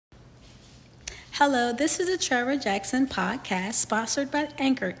Hello, this is the Trevor Jackson podcast sponsored by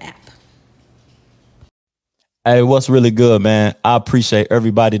Anchor app. Hey, what's really good, man? I appreciate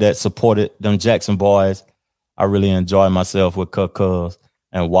everybody that supported them Jackson boys. I really enjoyed myself with Cuz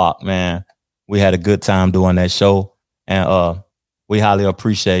and Walk, man. We had a good time doing that show, and we highly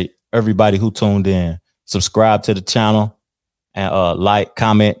appreciate everybody who tuned in. Subscribe to the channel and like,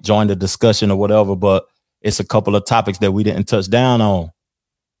 comment, join the discussion or whatever, but it's a couple of topics that we didn't touch down on.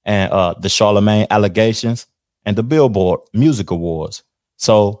 And the Charlemagne allegations and the Billboard Music Awards.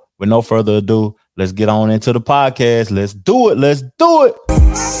 So with no further ado, let's get on into the podcast. Let's do it. Let's do it.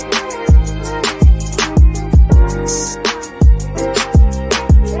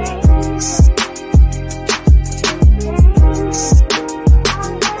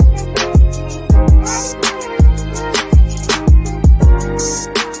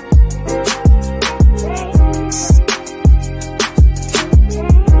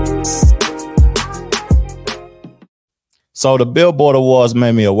 So the Billboard Awards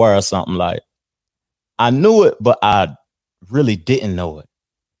made me aware of something. Like, I knew it, but I really didn't know it.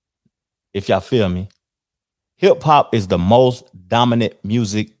 If y'all feel me. Hip hop is the most dominant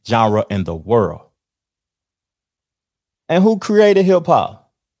music genre in the world. And who created hip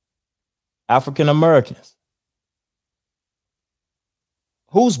hop? African Americans.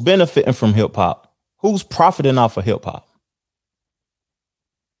 Who's benefiting from hip hop? Who's profiting off of hip hop?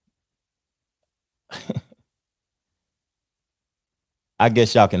 I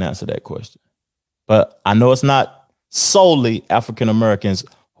guess y'all can answer that question. But I know it's not solely African Americans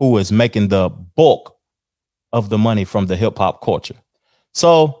who is making the bulk of the money from the hip hop culture.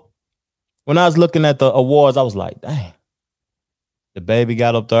 So when I was looking at the awards, I was like, dang, the Baby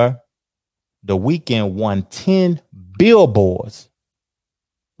got up there. The Weeknd won 10 Billboards,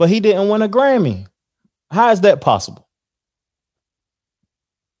 but he didn't win a Grammy. How is that possible?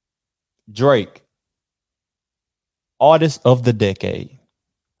 Drake, Artist of the Decade.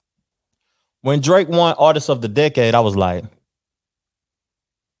 When Drake won Artist of the Decade, I was like,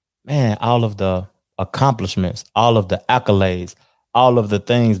 man, all of the accomplishments, all of the accolades, all of the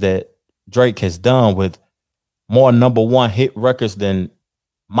things that Drake has done with more number one hit records than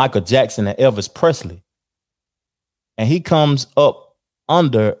Michael Jackson and Elvis Presley. And he comes up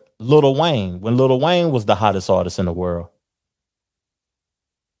under Lil Wayne when Lil Wayne was the hottest artist in the world.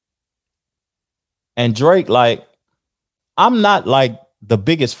 And Drake, like, I'm not like the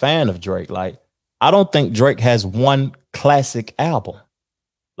biggest fan of Drake. Like, I don't think Drake has one classic album,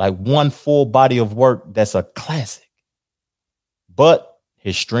 like one full body of work that's a classic. But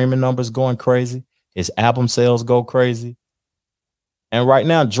his streaming numbers going crazy. His album sales go crazy. And right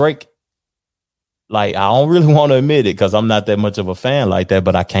now, Drake, like, I don't really want to admit it because I'm not that much of a fan like that,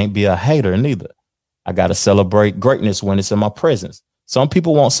 but I can't be a hater neither. I got to celebrate greatness when it's in my presence. Some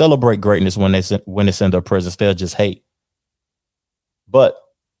people won't celebrate greatness when it's in their presence. They'll just hate. But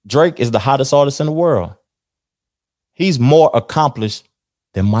Drake is the hottest artist in the world. He's more accomplished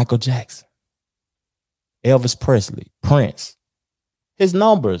than Michael Jackson, Elvis Presley, Prince. His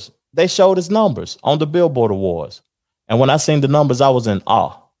numbers, they showed his numbers on the Billboard Awards. And when I seen the numbers, I was in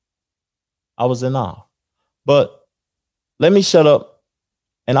awe. But let me shut up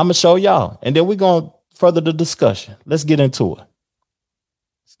and I'm going to show y'all. And then we're going to further the discussion. Let's get into it.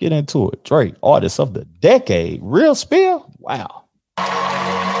 Drake, Artist of the Decade. Real spill? Wow.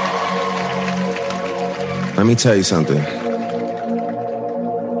 Let me tell you something.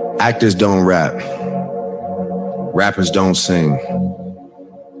 Actors don't rap. Rappers don't sing.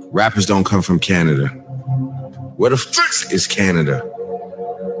 Rappers don't come from Canada. Where the fuck is Canada?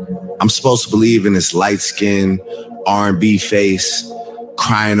 I'm supposed to believe in this light-skinned R&B face,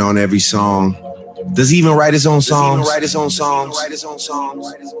 crying on every song. Does he even write his own songs?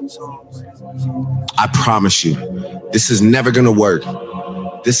 I promise you, this is never gonna work.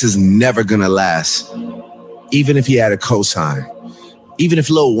 This is never gonna last. Even if he had a cosign, even if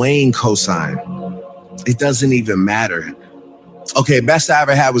Lil Wayne cosigned, it doesn't even matter. Okay, best I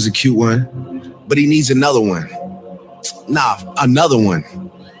ever had was a cute one, but he needs another one. Another one.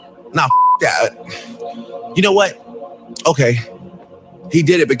 That. You know what? Okay, he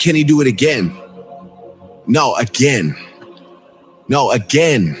did it, but can he do it again? No, again. You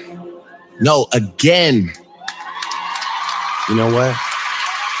know what?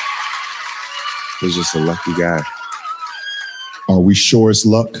 He's just a lucky guy. Are we sure it's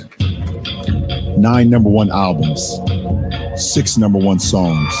luck? 9 number one albums, 6 number one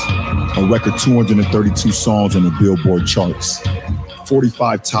songs, a record 232 songs on the Billboard charts,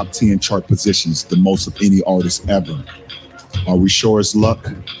 45 top 10 chart positions, the most of any artist ever. Are we sure it's luck?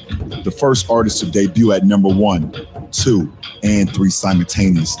 The first artist to debut at number 1 2 and 3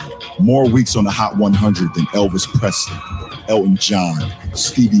 simultaneously. More weeks on the Hot 100 than Elvis Presley, Elton John,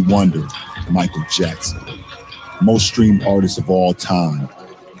 Stevie Wonder, Michael Jackson. Most streamed artists of all time.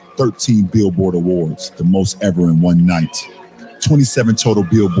 13 Billboard Awards, the most ever in one night. 27 total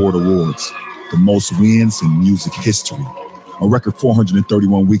Billboard Awards, the most wins in music history. A record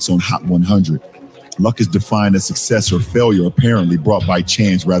 431 weeks on Hot 100. Luck is defined as success or failure apparently brought by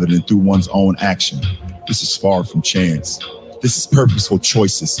chance rather than through one's own action. This is far from chance. This is purposeful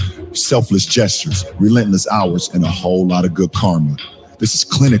choices, selfless gestures, relentless hours, and a whole lot of good karma. This is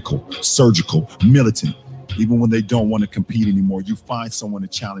clinical, surgical, militant. Even when they don't want to compete anymore, you find someone to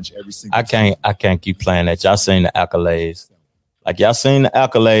challenge every single time. I can't keep playing that. Y'all seen the accolades. Like, y'all seen the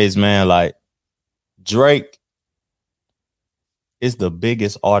accolades, man. Like, Drake is the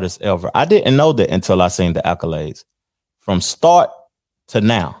biggest artist ever. I didn't know that until I seen the accolades. From start to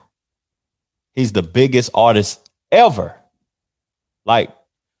now, he's the biggest artist ever. Like,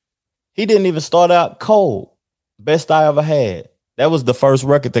 he didn't even start out cold. Best I Ever Had. That was the first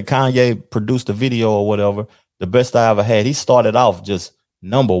record that Kanye produced a video or whatever. The Best I Ever Had. He started off just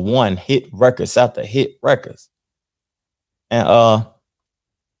number one hit records after hit records. And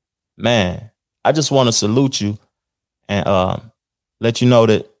man, I just want to salute you and let you know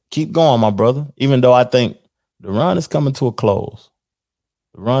that keep going, my brother. Even though I think the run is coming to a close.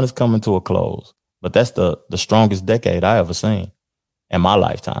 The run is coming to a close. But that's the strongest decade I ever seen in my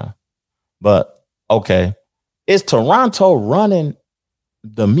lifetime. But okay, is Toronto running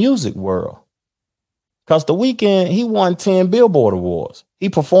the music world? Because The Weeknd, he won 10 Billboard Awards. He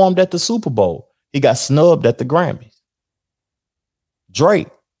performed at the Super Bowl. He got snubbed at the Grammys. Drake,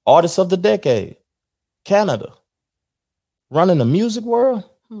 Artist of the Decade, Canada, running the music world?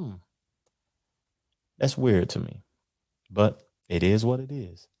 That's weird to me, but it is what it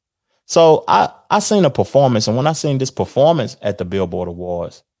is. So I seen a performance, and when I seen this performance at the Billboard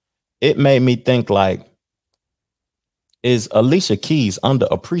Awards, it made me think, like, is Alicia Keys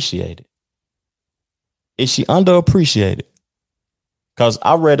underappreciated? Is she underappreciated? Because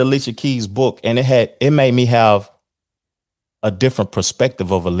I read Alicia Keys' book, and it made me have a different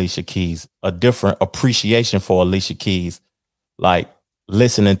perspective of Alicia Keys, a different appreciation for Alicia Keys, like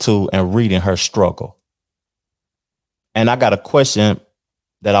listening to and reading her struggle. And I got a question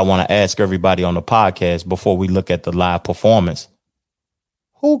that I want to ask everybody on the podcast before we look at the live performance.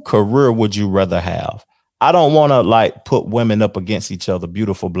 Whose career would you rather have? I don't want to like put women up against each other,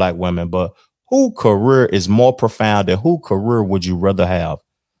 beautiful black women, but whose career is more profound and whose career would you rather have?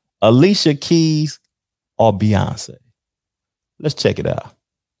 Alicia Keys or Beyonce? Let's check it out.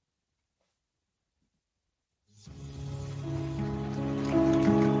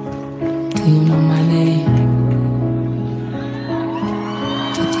 Do you know my name?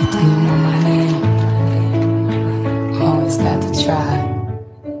 Do you know my name? Always got to try.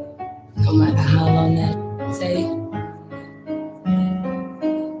 No matter how long that take.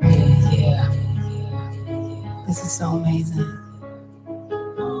 Yeah. This is so amazing.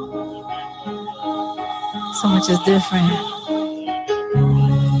 So much is different.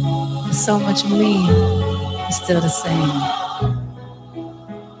 But so much of me is still the same.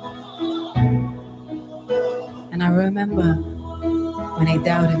 And I remember when they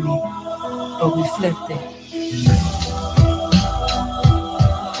doubted me, but we flipped it.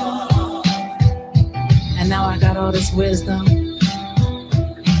 And now I got all this wisdom,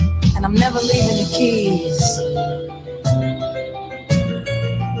 and I'm never leaving the keys.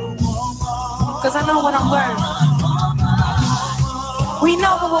 Cause I know what I'm worth. We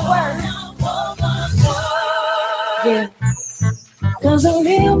know what we're worth. Yeah. Cause a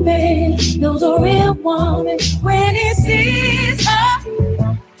real man knows a real woman when he sees her.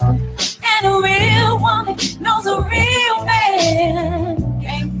 And a real woman knows a real man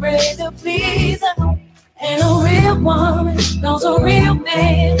ain't afraid to please her. And a real woman knows a real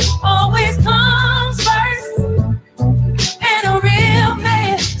man always comes first. And a real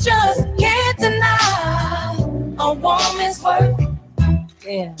man just can't deny a woman's worth.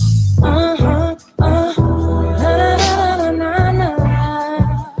 Yeah.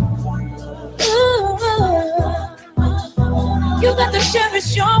 You got to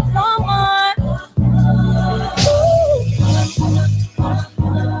cherish your woman.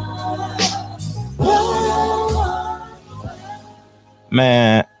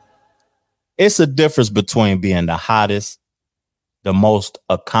 Man, it's a difference between being the hottest, the most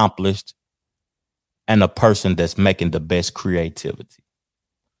accomplished, and a person that's making the best creativity.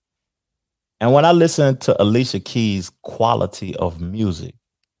 And when I listen to Alicia Keys' quality of music,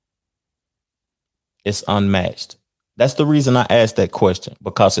 it's unmatched. That's the reason I asked that question,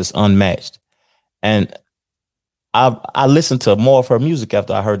 because it's unmatched. And I listened to more of her music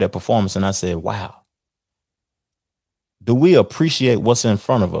after I heard that performance, and I said, wow, do we appreciate what's in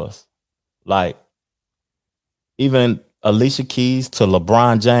front of us? Like, even Alicia Keys to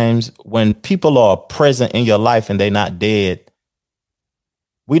LeBron James, when people are present in your life and they're not dead,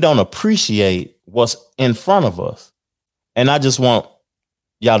 we don't appreciate what's in front of us. And I just want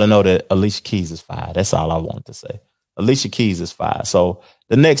y'all to know that Alicia Keys is fire. That's all I wanted to say. Alicia Keys is fire. So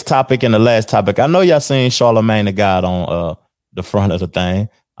the next topic and the last topic, I know y'all seen Charlemagne the God on the front of the thing.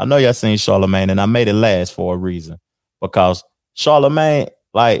 I know y'all seen Charlemagne, and I made it last for a reason, because Charlemagne,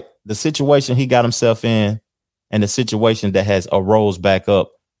 like the situation he got himself in and the situation that has arose back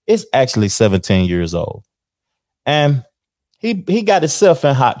up, is actually 17 years old. And he got himself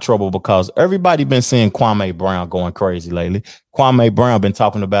in hot trouble because everybody been seeing Kwame Brown going crazy lately. Kwame Brown been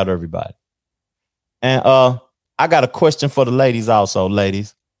talking about everybody. And I got a question for the ladies also,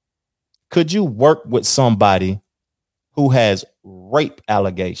 ladies. Could you work with somebody who has rape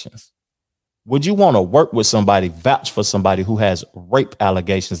allegations? Would you want to work with somebody, vouch for somebody who has rape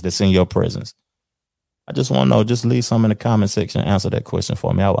allegations that's in your presence? I just want to know, just leave some in the comment section, answer that question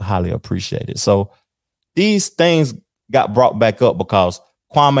for me. I would highly appreciate it. So these things got brought back up because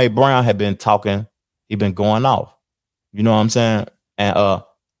Kwame Brown had been talking. He'd been going off. You know what I'm saying? And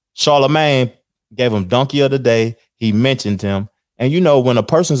Charlemagne gave him Donkey of the Day. He mentioned him. And you know, when a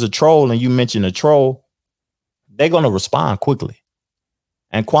person's a troll and you mention a troll, they're going to respond quickly.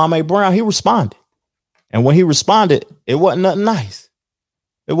 And Kwame Brown, he responded. And when he responded, it wasn't nothing nice.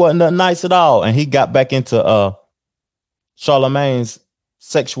 It wasn't nothing nice at all. And he got back into Charlemagne's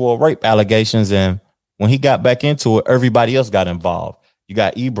sexual rape allegations. And when he got back into it, everybody else got involved. You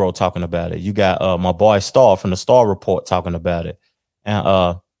got Ebro talking about it. You got my boy Star from the Star Report talking about it.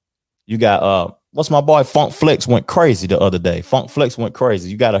 And you got what's my boy Funk Flex went crazy the other day. Funk Flex went crazy.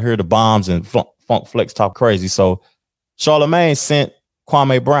 You got to hear the bombs and Funk Flex talk crazy. So Charlemagne sent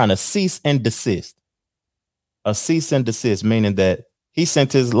Kwame Brown a cease and desist. A cease and desist, meaning that he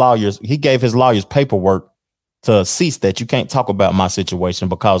sent his lawyers, he gave his lawyers paperwork to cease that you can't talk about my situation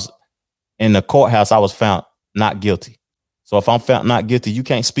because in the courthouse I was found not guilty. So if I'm found not guilty, you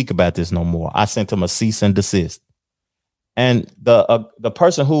can't speak about this no more. I sent him a cease and desist. And the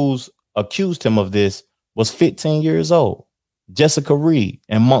person who's accused him of this was 15 years old, Jessica Reed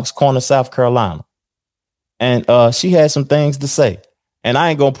in Moncks Corner, South Carolina. And she had some things to say. And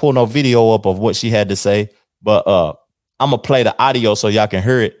I ain't going to pull no video up of what she had to say, but I'm going to play the audio so y'all can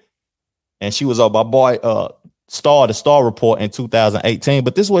hear it. And she was on my boy Star, the Star Report in 2018.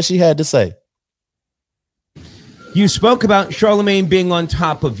 But this is what she had to say. You spoke about Charlemagne being on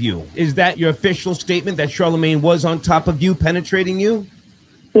top of you. Is that your official statement, that Charlemagne was on top of you, penetrating you?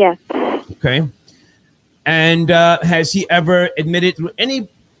 Yes. Okay. And has he ever admitted through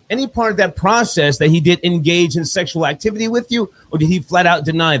any part of that process that he did engage in sexual activity with you, or did he flat out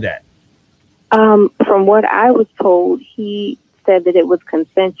deny that? From what I was told, he said that it was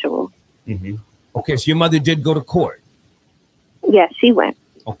consensual. Mm-hmm. Okay, so your mother did go to court? Yes, she went.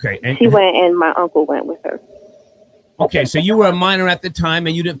 Okay. She went and my uncle went with her. Okay, so you were a minor at the time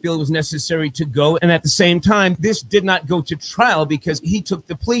and you didn't feel it was necessary to go. And at the same time, this did not go to trial because he took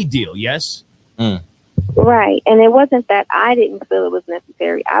the plea deal, yes? Mm. Right. And it wasn't that I didn't feel it was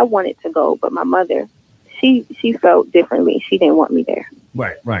necessary. I wanted to go, but my mother, she felt differently. She didn't want me there.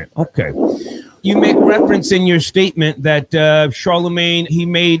 Right. Okay. You make reference in your statement that Charlemagne, he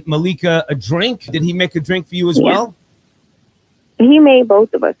made Malika a drink. Did he make a drink for you as well? He made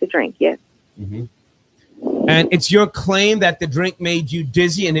both of us a drink, yes. Mm-hmm. And it's your claim that the drink made you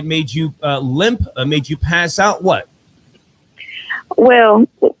dizzy and it made you limp, made you pass out. What? Well,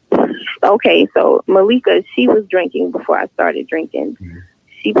 okay, so Malika, she was drinking before I started drinking. Mm-hmm.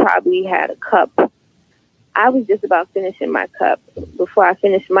 She probably had a cup. I was just about finishing my cup. Before I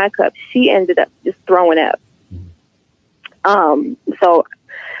finished my cup, she ended up just throwing up. Mm-hmm. So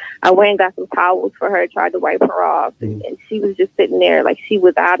I went and got some towels for her, tried to wipe her off, and she was just sitting there like she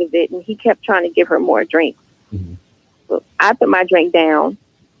was out of it, and he kept trying to give her more drinks. Mm-hmm. So I put my drink down.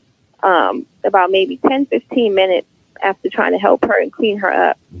 About maybe 10, 15 minutes after trying to help her and clean her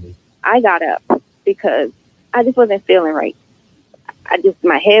up, I got up because I just wasn't feeling right.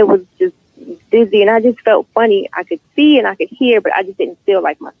 My head was just dizzy, and I just felt funny. I could see and I could hear, but I just didn't feel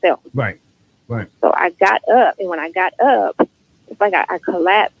like myself. Right. So I got up, and when I got up, it's like I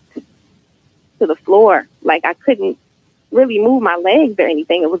collapsed to the floor. Like I couldn't really move my legs or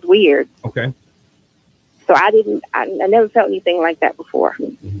anything. It was weird. Okay. So I never felt anything like that before.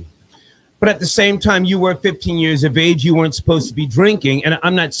 Mm-hmm. But at the same time, you were 15 years of age. You weren't supposed to be drinking. And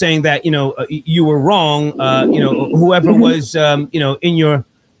I'm not saying that, you were wrong. Whoever was, in your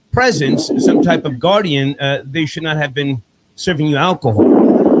presence, some type of guardian, they should not have been serving you alcohol.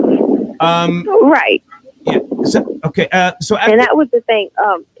 Right. Yeah. So, okay. So and that was the thing.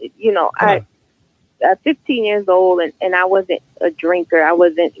 I'm 15 years old, and I wasn't a drinker. I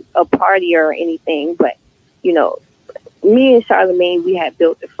wasn't a partier or anything. But me and Charlamagne, we had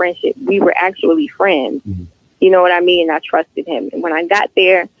built a friendship. We were actually friends. Mm-hmm. You know what I mean? And I trusted him. And when I got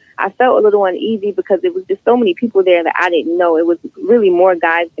there, I felt a little uneasy because it was just so many people there that I didn't know. It was really more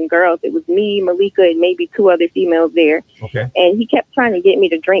guys than girls. It was me, Malika, and maybe 2 other females there. Okay. And he kept trying to get me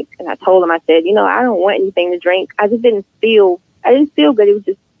to drink. And I told him, I said, I don't want anything to drink. I didn't feel good. It was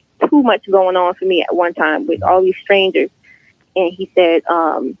just too much going on for me at one time with all these strangers. And he said,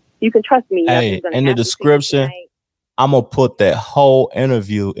 you can trust me. Hey, in the description, I'm going to put that whole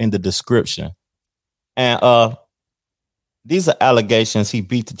interview in the description. And these are allegations. He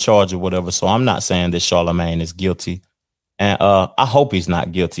beat the charge or whatever. So I'm not saying that Charlamagne is guilty. And I hope he's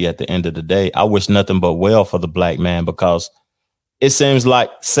not guilty at the end of the day. I wish nothing but well for the black man, because it seems like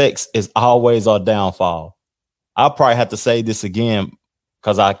sex is always our downfall. I'll probably have to say this again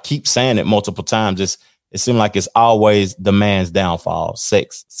because I keep saying it multiple times. It seems like it's always the man's downfall.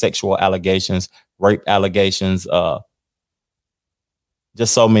 Sexual allegations, rape allegations,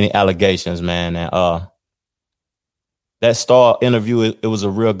 just so many allegations, man. And that Star interview, it was a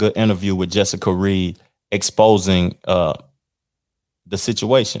real good interview with Jessica Reed exposing the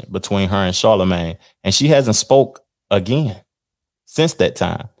situation between her and Charlamagne. And she hasn't spoke again since that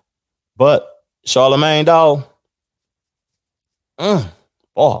time. But Charlamagne, dog,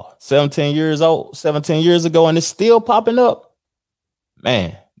 17 years ago, and it's still popping up.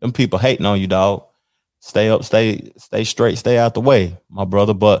 Man, them people hating on you, dog. Stay up, stay straight, stay out the way, my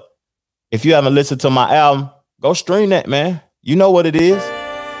brother. But if you haven't listened to my album, go stream that, man. You know what it is.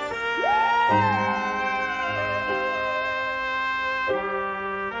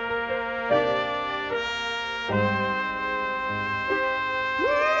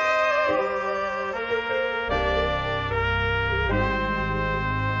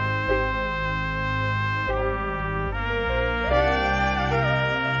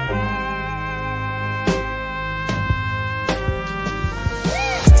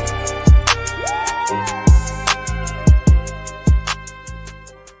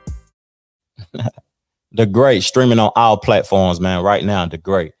 The Great, streaming on all platforms, man. Right now, The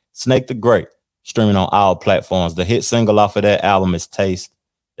Great. Snake the Great, streaming on all platforms. The hit single off of that album is Taste.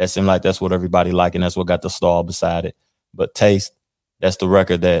 That seemed like that's what everybody liked, and that's what got the star beside it. But Taste, that's the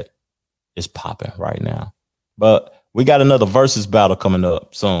record that is popping right now. But we got another versus battle coming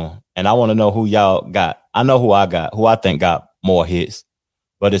up soon, and I want to know who y'all got. I know who I got, who I think got more hits.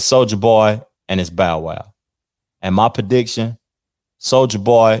 But it's Soulja Boy and it's Bow Wow. And my prediction, Soulja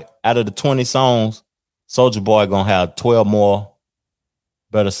Boy, out of the 20 songs, Soulja Boy gonna have 12 more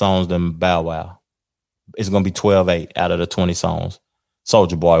better songs than Bow Wow. It's gonna be 12-8 out of the 20 songs.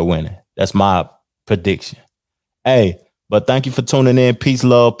 Soulja Boy winning. That's my prediction. Hey, but thank you for tuning in. Peace,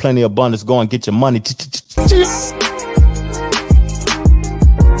 love, plenty of abundance. Go and get your money.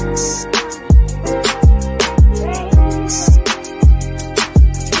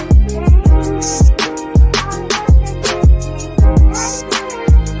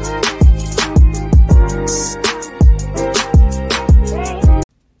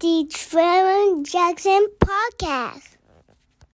 The Trevor Jackson Podcast.